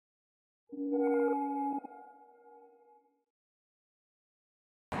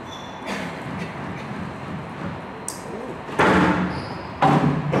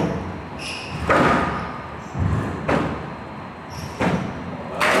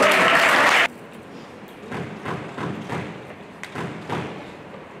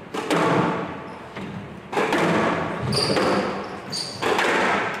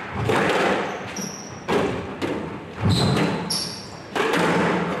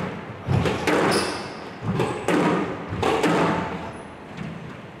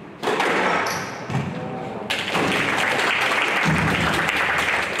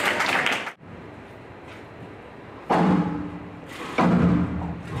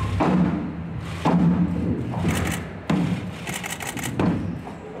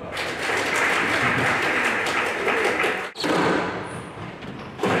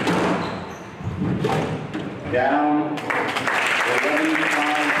Down, 11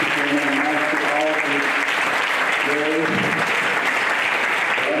 pounds, 11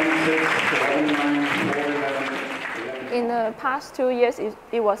 In the past 2 years,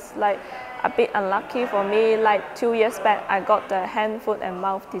 it was like a bit unlucky for me. Like 2 years back, I got the hand, foot, and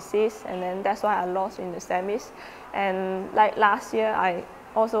mouth disease, and then that's why I lost in the semis. And like last year, I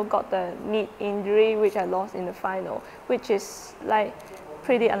also got the knee injury, which I lost in the final, which is like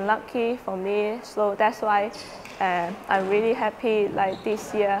pretty unlucky for me. So that's why I'm really happy. Like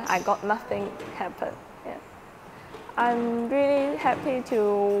this year, I got nothing happen. Yeah. I'm really happy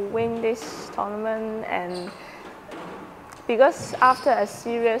to win this tournament, and because after a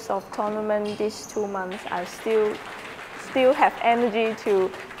series of tournaments these 2 months, I still have energy to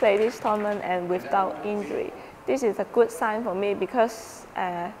play this tournament and without injury. This is a good sign for me because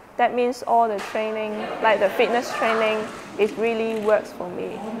that means all the training, like the fitness training, it really works for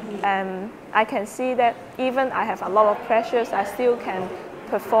me. I can see that even I have a lot of pressures, I still can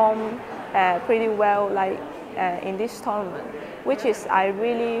perform pretty well like in this tournament, which is I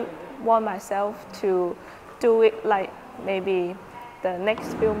really want myself to do it like maybe the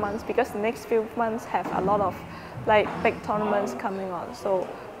next few months, because the next few months have a lot of like big tournaments coming on. So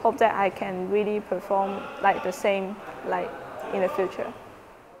hope that I can really perform like the same like in the future.